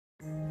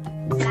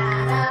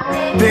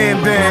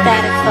Bam Bam,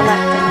 Static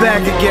selected.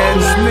 back again,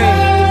 it's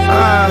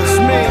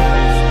me,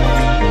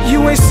 You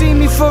ain't seen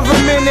me for a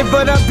minute,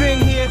 but I've been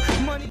here.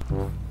 Money.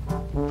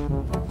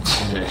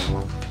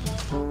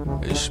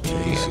 It's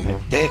easy.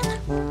 Dick.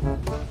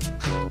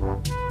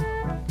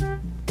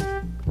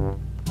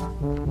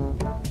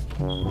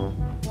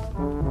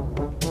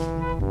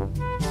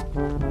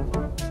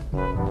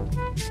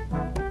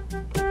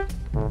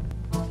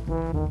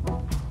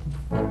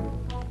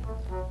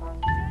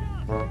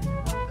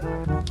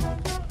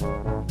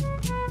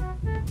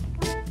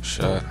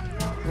 Shot.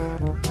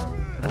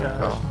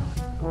 Oh.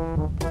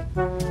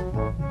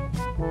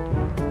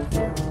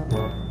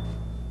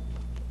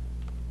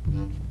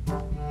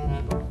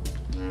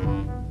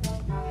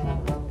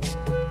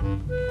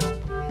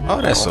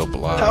 Oh, that's so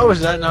blocked. How is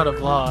that not a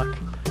block?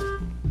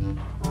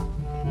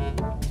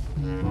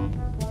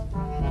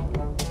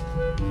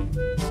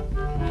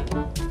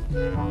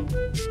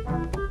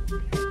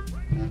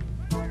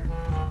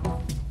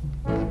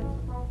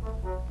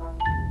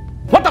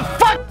 What the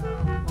fuck?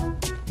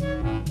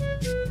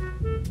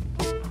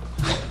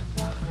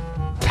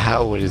 That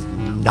was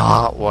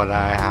not what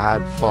I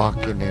had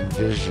fucking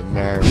envisioned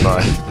there,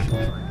 but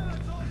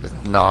it's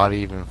not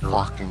even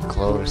fucking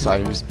close. I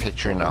was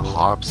picturing a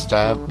hop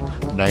step,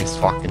 nice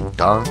fucking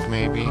dunk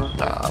maybe.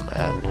 Nah,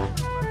 man.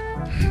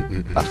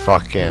 I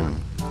fucking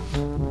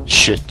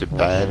shit to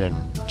bed and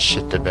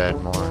shit to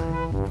bed more.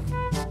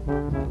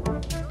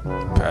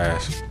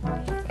 Pass.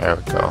 There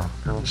we go.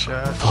 Good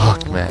shot.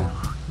 Fuck, man.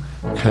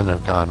 Couldn't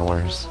have gone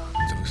worse.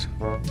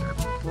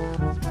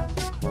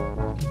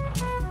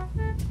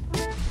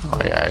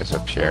 Oh yeah, he's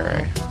up here,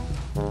 eh?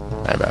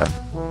 My bad.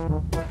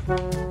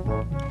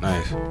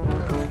 Nice.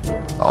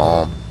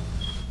 Oh.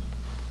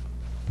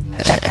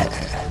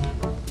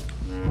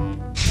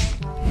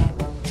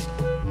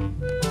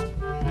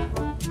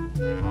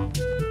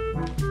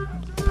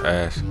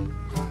 Pass.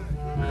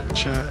 Good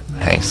shot.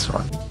 Nice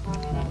one.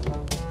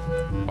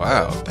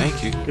 Wow,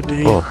 thank you. Good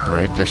D. Oh,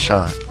 right the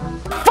shot.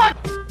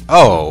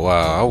 Oh,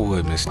 wow, I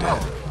would miss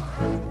that.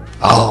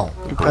 Oh.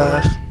 Good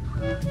pass.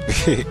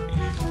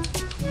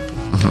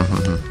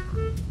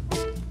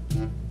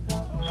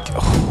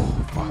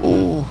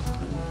 Ooh.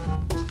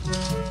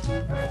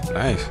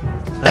 Nice.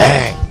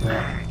 Dang.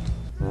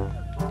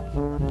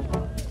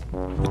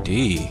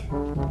 D.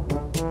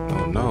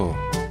 Oh, no.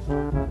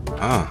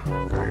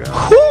 There we go.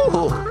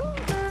 Woo.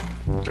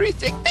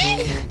 360.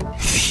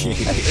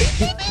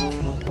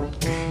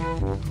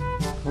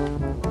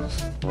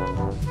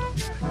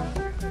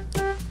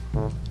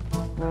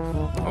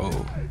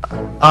 Oh.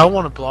 I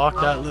want to block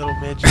that little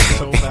midget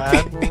so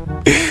bad.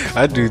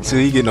 I do too.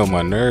 He getting on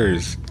my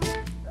nerves.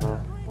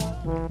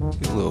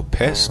 He's a little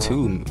pest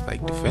too,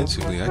 like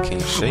defensively. I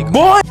can't shake him.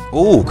 Boy!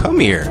 Oh, come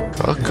here.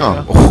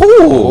 Welcome.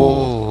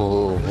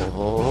 Oh.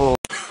 Oh.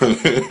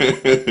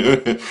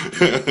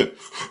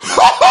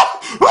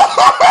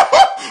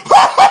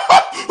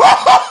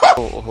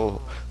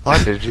 Oh.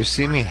 What, did you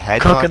see me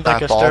headbutt Cooking like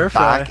that a ball stir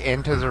fry. back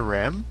into the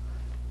rim?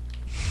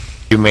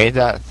 You made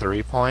that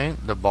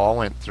 3-point. The ball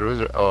went through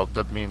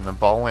the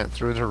ball went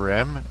through the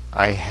rim.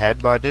 I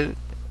headbutted.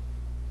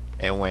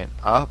 It went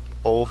up,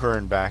 over,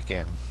 and back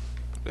in.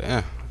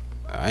 Yeah.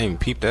 I ain't even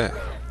peeped that.